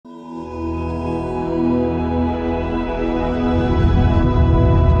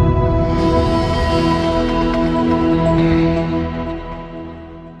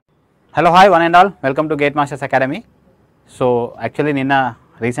Hello, hi, one and all. Welcome to GATE Masters Academy. So, actually, నిన్న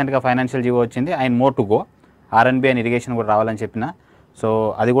రీసెంట్గా financial GO వచ్చింది and more to go R&B and irrigation కూడా రావాలని చెప్పిన. So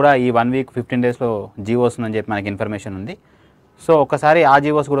అది కూడా ఈ 1 వీక్ 15 డేస్లో జీవో వస్తుందని చెప్పి మనకి ఇన్ఫర్మేషన్ ఉంది. సో ఒకసారి ఆ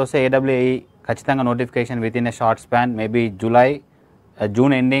జీవోస్ కూడా వస్తే AWAE ఖచ్చితంగా notification with in a short span maybe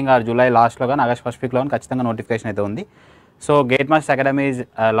June ending or July లాస్ట్లో కానీ ఆగస్ట్ ఫస్ట్ వీక్లో కానీ ఖచ్చితంగా నోటిఫికేషన్ అయితే ఉంది. So gate masters academy is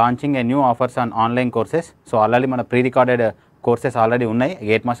launching a new offers on online courses. So already మన ప్రీ రికార్డెడ్ కోర్సెస్ ఆల్రెడీ ఉన్నాయి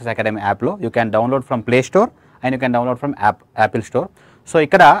gate masters academy యాప్లో. You can download from play store and you can download from Apple store. So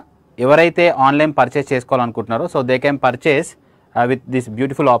ఇక్కడ ఎవరైతే online purchase చేసుకోవాలనుకుంటున్నారో so they can purchase with this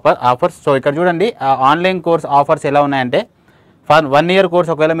beautiful offers. So ఇక్కడ చూడండి online course offers ఎలా ఉన్నాయంటే for 1 year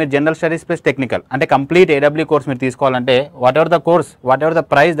course ఒకవేళ మీరు general studies plus technical అంటే complete AW course మీరు తీసుకోవాలంటే what ever the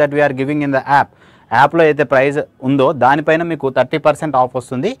price that we are giving in the యాప్లో అయితే ప్రైస్ ఉందో దానిపైన మీకు 30% ఆఫ్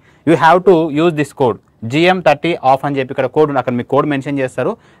వస్తుంది. You have to use this code GM30 of అని చెప్పి ఇక్కడ కోడ్ అక్కడ మీ కోడ్ మెన్షన్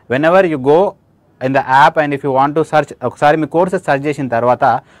చేస్తారు. When ever you go in the app and if you want to search ఒకసారి మీ కోర్సెస్ సర్చ్ చేసిన తర్వాత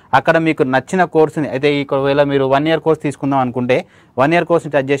అక్కడ మీకు నచ్చిన కోర్సుని అయితే ఒకవేళ మీరు 1 year కోర్స్ తీసుకుందాం అనుకుంటే 1 year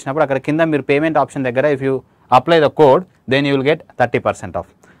కోర్స్ని టచ్ చేసినప్పుడు అక్కడ కింద మీరు పేమెంట్ ఆప్షన్ దగ్గర if you apply the code then you will get 30%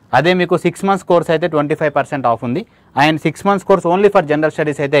 of. అదే మీకు 6 months కోర్స్ అయితే 25% ఆఫ్ ఉంది and 6 months course only for general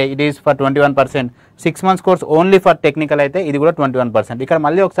studies అయితే it is for 21%. 6 months course only for technical అయితే ఇది కూడా 21%. ఇక్కడ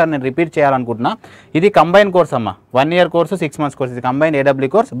మళ్ళీ ఒకసారి నేను రిపీట్ చేయాలనుకుంటున్నా, ఇది కంబైన్ కోర్స్ అమ్మ. 1 year కోర్సు 6 months కోర్స్ ఇది కంబైన్ AW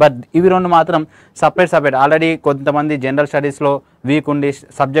కోర్స్. బట్ ఇవి రెండు మాత్రం సపరేట్. ఆల్రెడీ కొంతమంది జనరల్ స్టడీస్లో వీక్ ఉండి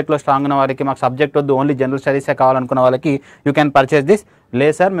సబ్జెక్ట్లో స్ట్రాంగ్ ఉన్న వారికి మాకు సబ్జెక్ట్ వద్దు ఓన్లీ జనరల్ స్టడీసే కావాలనుకున్న వాళ్ళకి యూ క్యాన్ పర్చేస్ దిస్.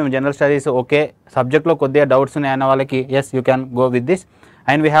 లేదు సార్ మేము జనరల్ స్టడీస్ ఓకే సబ్జెక్ట్లో కొద్దిగా డౌట్స్ ఉన్నాయి అన్న వాళ్ళకి yes you can go with this.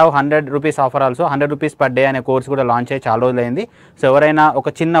 And we have 100 rupees offer also. 100 rupees per day అనే కోర్స్ కూడా లాంచ్ అయ్యి చాలా రోజులైంది. సో ఎవరైనా ఒక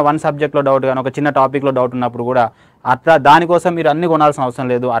చిన్న 1 సబ్జెక్ట్లో డౌట్ కానీ ఒక చిన్న టాపిక్లో డౌట్ ఉన్నప్పుడు కూడా అట్లా దానికోసం మీరు అన్ని కొనాల్సిన అవసరం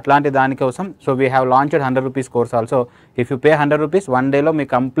లేదు. అట్లాంటి దానికోసం so we have launched 100 rupees course also. If you pay 100 rupees 1 డేలో మీ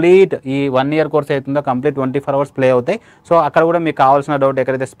కంప్లీట్ ఈ 1 year కోర్స్ అవుతుందో కంప్లీట్ 24 hours ప్లే అవుతాయి. సో అక్కడ కూడా మీకు కావాల్సిన డౌట్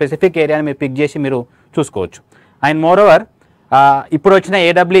ఎక్కడైతే స్పెసిఫిక్ ఏరియాని మీరు పిక్ చేసి మీరు చూసుకోవచ్చు. అండ్ మోర్ ఓవర్ ఇప్పుడు వచ్చిన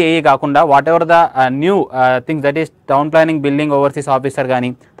AWAE కాకుండా what ever the new things that is town planning building overseas officer కానీ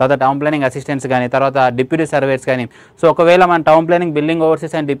తర్వాత టౌన్ ప్లానింగ్ అసిస్టెంట్స్ కానీ తర్వాత డిప్యూటీ సర్వేయర్స్ కానీ. సో ఒకవేళ మన town planning building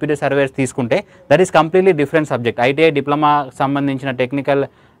overseas and deputy surveyors తీసుకుంటే that is completely different subject. ITI diploma సంబంధించిన technical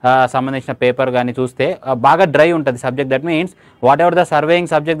సంబంధించిన పేపర్ కానీ చూస్తే బాగా డ్రై ఉంటుంది subject. That means what ever the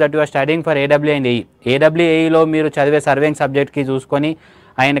surveying subject that you are studying for AW and AE. AWAEలో మీరు చదివే surveying సబ్జెక్ట్కి చూసుకొని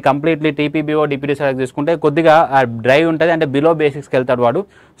ఆయన కంప్లీట్లీ TPBO డిప్యూటీ సర్వేయర్ తీసుకుంటే కొద్దిగా డ్రైవ్ ఉంటుంది అంటే బిలో బేసిక్స్కి వెళ్తాడు వాడు.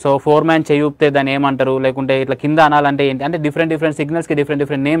 సో 4-man చేయూపితే దాన్ని ఏమంటారు లేకుంటే ఇట్లా కింద అనాలంటే ఏంటి అంటే డిఫరెంట్ సిగ్నల్స్కి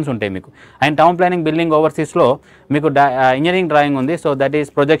డిఫరెంట్ నేమ్స్ ఉంటాయి మీకు. అండ్ టౌన్ ప్లానింగ్ బిల్డింగ్ ఓవర్సీస్లో మీకు ఇంజనీరింగ్ డ్రాయింగ్ ఉంది. సో దట్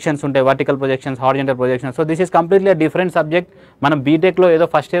ఈస్ ప్రొజెక్షన్స్ ఉంటాయి, vertical projections, horizontal projections. So this is completely different subject. మనం బీటెక్లో ఏదో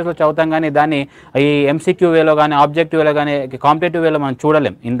ఫస్ట్ ఇయర్లో చదువుతాం కానీ దాన్ని ఈ MCQ వేలో కానీ ఆబ్జెక్టివ్ వేలో కానీ కాంపిటేటివ్ వేలో మనం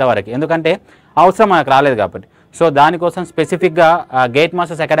చూడలేం ఇంతవరకు, ఎందుకంటే అవసరం మనకు రాలేదు కాబట్టి. సో దానికోసం స్పెసిఫిక్గా gate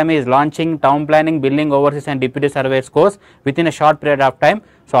masters academy is launching town planning building overseas and deputy surveyors course with in a short period of time.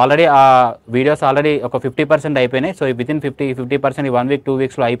 So already ఆ వీడియోస్ ఆల్రెడీ ఒక 50% అయిపోయినాయి. సో విత్ ఇన్ 50% ఈ 1 week 2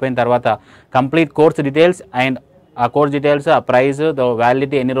 weeksలో అయిపోయిన తర్వాత కంప్లీట్ కోర్స్ డీటెయిల్స్ అండ్ ఆ course details ఆ price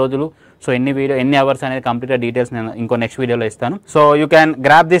validity ఎన్ని రోజులు సో ఎన్ని అవర్స్ అనేది కంప్లీట్ డీటెయిల్స్ నేను ఇంకో నెక్స్ట్ వీడియోలో ఇస్తాను. So you can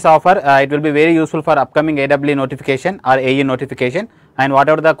grab this offer. It will be very useful for upcoming AW notification or AE notification and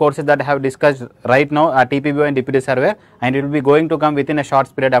whatever the courses that I have discussed right now TPBO and deputy surveyor, and it will be going to come within a short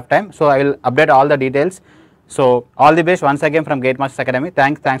period of time. So I will update all the details. So all the best once again from Gate Masters Academy.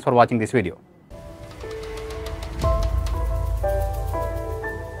 Thanks for watching this video.